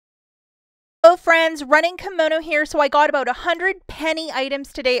Hello friends, Running Kimono here. So I got about 100 penny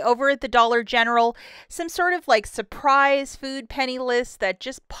items today over at the Dollar General. Some sort of like surprise food penny list that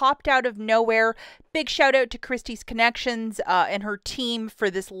just popped out of nowhere. Big shout out to Christie's Connections and her team for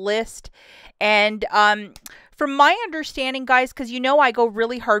this list. And from my understanding, guys, because you know I go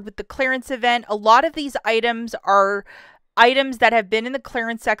really hard with the clearance event, a lot of these items are items that have been in the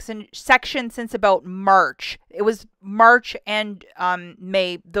clearance section since about March. It was March and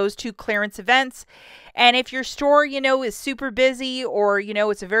May, those two clearance events. And if your store, you know, is super busy, or, you know,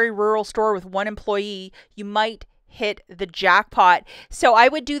 it's a very rural store with one employee, you might hit the jackpot. So I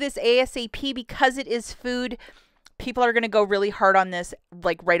would do this ASAP because it is food. People are going to go really hard on this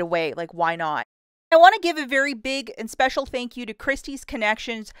like right away. Like, why not? I want to give a very big and special thank you to Christie's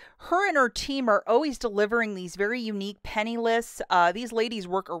Connections. Her and her team are always delivering these very unique penny lists. These ladies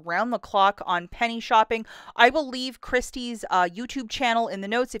work around the clock on penny shopping. I will leave Christie's YouTube channel in the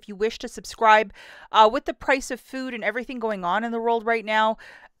notes if you wish to subscribe. With the price of food and everything going on in the world right now,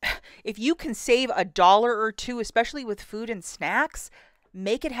 if you can save $1 or $2, especially with food and snacks,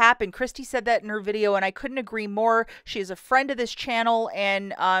 make it happen. Christy said that in her video, and I couldn't agree more. She is a friend of this channel,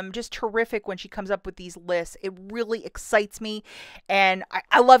 and just terrific when she comes up with these lists. It really excites me, and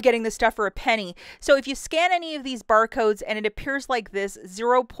I love getting this stuff for a penny. So if you scan any of these barcodes and it appears like this,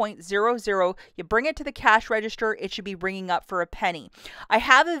 0.00, you bring it to the cash register, it should be ringing up for a penny. I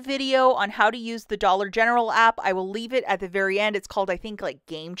have a video on how to use the Dollar General app. I will leave it at the very end. It's called, I think, like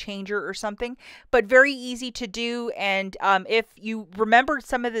Game Changer or something, but very easy to do. And if you remember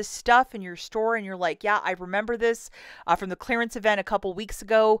some of this stuff in your store and you're like, yeah, I remember this from the clearance event a couple weeks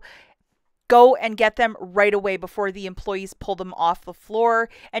ago, go and get them right away before the employees pull them off the floor.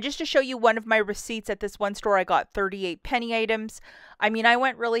 And just to show you one of my receipts, at this one store, I got 38 penny items. I mean, I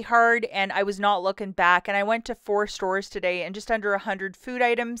went really hard and I was not looking back. And I went to 4 stores today and just under 100 food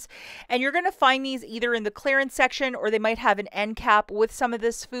items. And you're going to find these either in the clearance section, or they might have an end cap with some of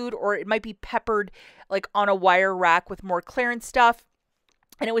this food, or it might be peppered like on a wire rack with more clearance stuff.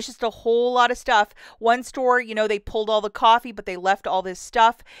 And it was just a whole lot of stuff. One store, you know, they pulled all the coffee, but they left all this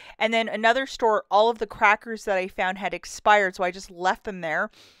stuff. And then another store, all of the crackers that I found had expired, so I just left them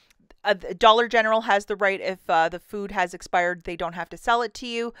there. Dollar General has the right, if the food has expired, they don't have to sell it to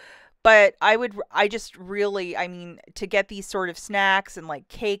you. But I mean, to get these sort of snacks and like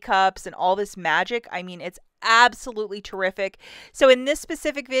K-cups and all this magic, I mean, it's absolutely terrific. So in this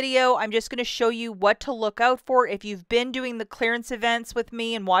specific video, I'm just going to show you what to look out for. If you've been doing the clearance events with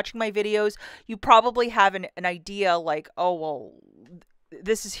me and watching my videos, you probably have an idea like, oh, well,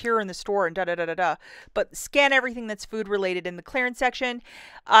 this is here in the store and da-da-da-da-da. But scan everything that's food related in the clearance section.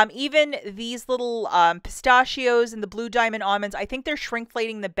 Even these little pistachios and the blue diamond almonds, I think they're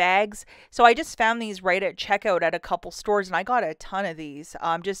shrinkflating the bags. So I just found these right at checkout at a couple stores, and I got a ton of these.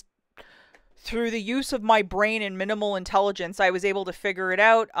 Just through the use of my brain and minimal intelligence, I was able to figure it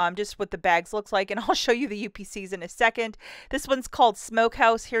out, just what the bags looks like. And I'll show you the UPCs in a second. This one's called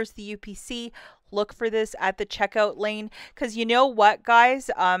Smokehouse. Here's the UPC. Look for this at the checkout lane, because you know what, guys,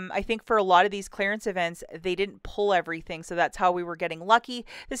 I think for a lot of these clearance events, they didn't pull everything, so that's how we were getting lucky.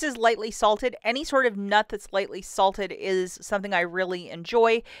 This is lightly salted. Any sort of nut that's lightly salted is something I really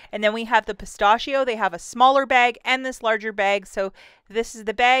enjoy. And then we have the pistachio. They have a smaller bag and this larger bag, so this is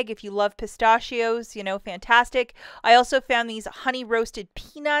the bag if you love pistachios, you know, fantastic. I also found these honey roasted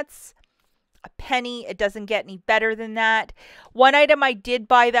peanuts. A penny. It doesn't get any better than that. One item I did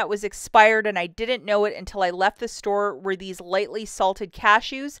buy that was expired and I didn't know it until I left the store were these lightly salted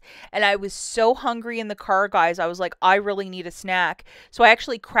cashews. And I was so hungry in the car, guys. I was like, I really need a snack. So I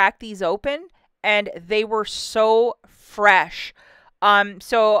actually cracked these open and they were so fresh.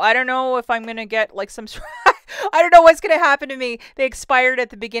 So I don't know if I'm going to get like some I don't know what's going to happen to me. They expired at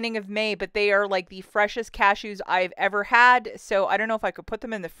the beginning of May, but they are like the freshest cashews I've ever had. So I don't know if I could put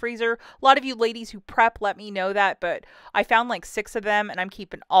them in the freezer. A lot of you ladies who prep, let me know that, but I found like 6 of them and I'm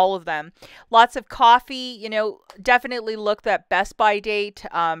keeping all of them. Lots of coffee, you know, definitely look that Best By date,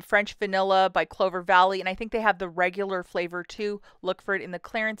 French Vanilla by Clover Valley. And I think they have the regular flavor too. Look for it in the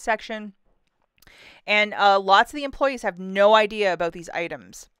clearance section. And lots of the employees have no idea about these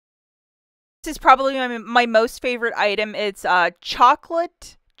items. This is probably my most favorite item. It's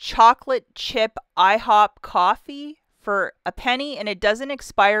chocolate chip IHOP coffee for a penny, and it doesn't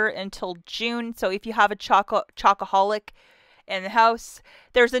expire until June. So if you have a chocoholic in the house,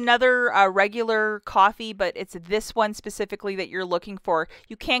 there's another regular coffee, but it's this one specifically that you're looking for.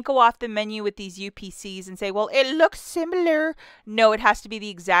 You can't go off the menu with these UPCs and say, well, it looks similar. No, it has to be the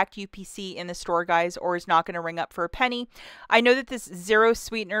exact UPC in the store, guys, or it's not going to ring up for a penny. I know that this zero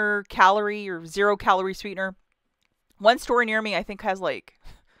calorie sweetener, one store near me I think has like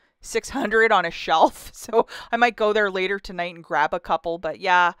 600 on a shelf. So I might go there later tonight and grab a couple. But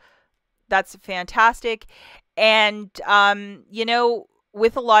yeah, that's fantastic. And, you know,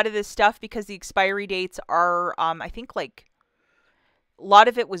 with a lot of this stuff, because the expiry dates are, I think like a lot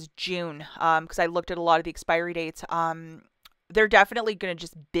of it was June, because I looked at a lot of the expiry dates. They're definitely going to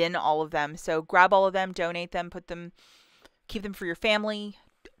just bin all of them. So grab all of them, donate them, put them, keep them for your family,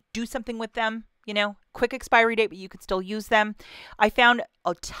 do something with them. You know, quick expiry date, but you could still use them. I found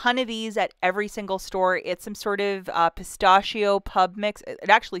a ton of these at every single store. It's some sort of pistachio pub mix. It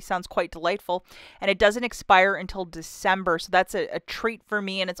actually sounds quite delightful, and it doesn't expire until December. So that's a treat for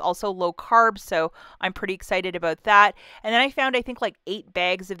me, and it's also low carb, so I'm pretty excited about that. And then I found, I think, like 8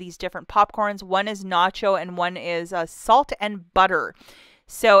 bags of these different popcorns. One is nacho and one is salt and butter.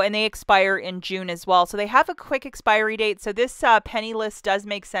 So, and they expire in June as well. So they have a quick expiry date. So this penny list does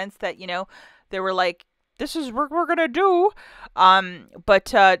make sense that, you know, they were like, this is what we're going to do. But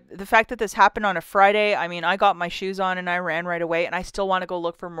the fact that this happened on a Friday, I mean, I got my shoes on and I ran right away. And I still want to go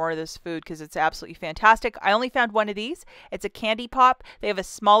look for more of this food because it's absolutely fantastic. I only found one of these. It's a candy pop. They have a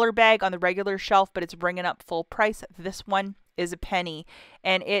smaller bag on the regular shelf, but it's bringing up full price. This one is a penny.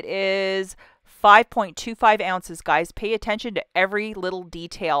 And it is 5.25 ounces, guys. Pay attention to every little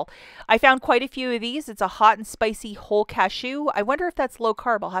detail. I found quite a few of these. It's a hot and spicy whole cashew. I wonder if that's low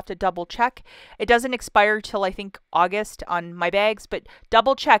carb. I'll have to double check. It doesn't expire till I think August on my bags, but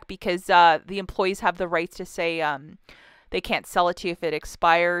double check because the employees have the rights to say they can't sell it to you if it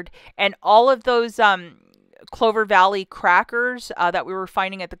expired. And all of those Clover Valley crackers that we were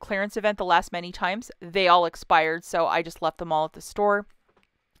finding at the clearance event the last many times, they all expired. So I just left them all at the store.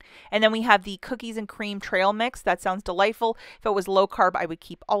 And then we have the cookies and cream trail mix. That sounds delightful. If it was low carb, I would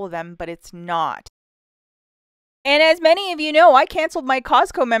keep all of them, but it's not. And as many of you know, I canceled my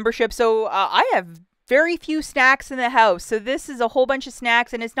Costco membership, so I have very few snacks in the house. So this is a whole bunch of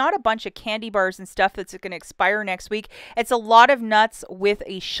snacks, and it's not a bunch of candy bars and stuff that's going to expire next week. It's a lot of nuts with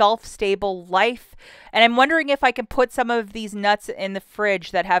a shelf-stable life. And I'm wondering if I can put some of these nuts in the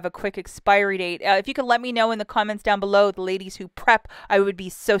fridge that have a quick expiry date. If you could let me know in the comments down below, the ladies who prep, I would be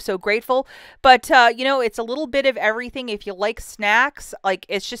so, so grateful. But, you know, it's a little bit of everything. If you like snacks, like,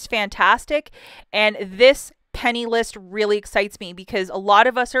 it's just fantastic. And this penny list really excites me because a lot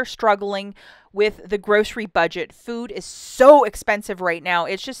of us are struggling with the grocery budget. Food is so expensive right now.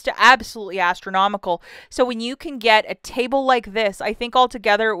 It's just absolutely astronomical. So when you can get a table like this, I think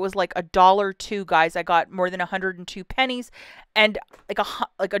altogether it was like $1.02, guys. I got more than 102 pennies and like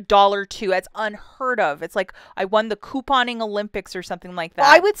 $1.02. That's unheard of. It's like I won the couponing Olympics or something like that.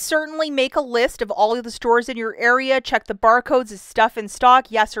 Well, I would certainly make a list of all of the stores in your area. Check the barcodes. Is stuff in stock?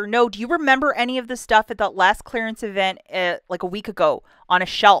 Yes or no? Do you remember any of the stuff at that last clearance event like a week ago on a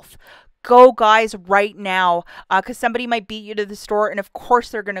shelf? Go, guys, right now, because somebody might beat you to the store, and of course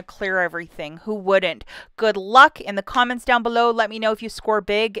they're going to clear everything. Who wouldn't? Good luck in the comments down below. Let me know if you score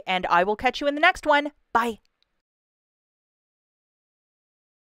big, and I will catch you in the next one. Bye.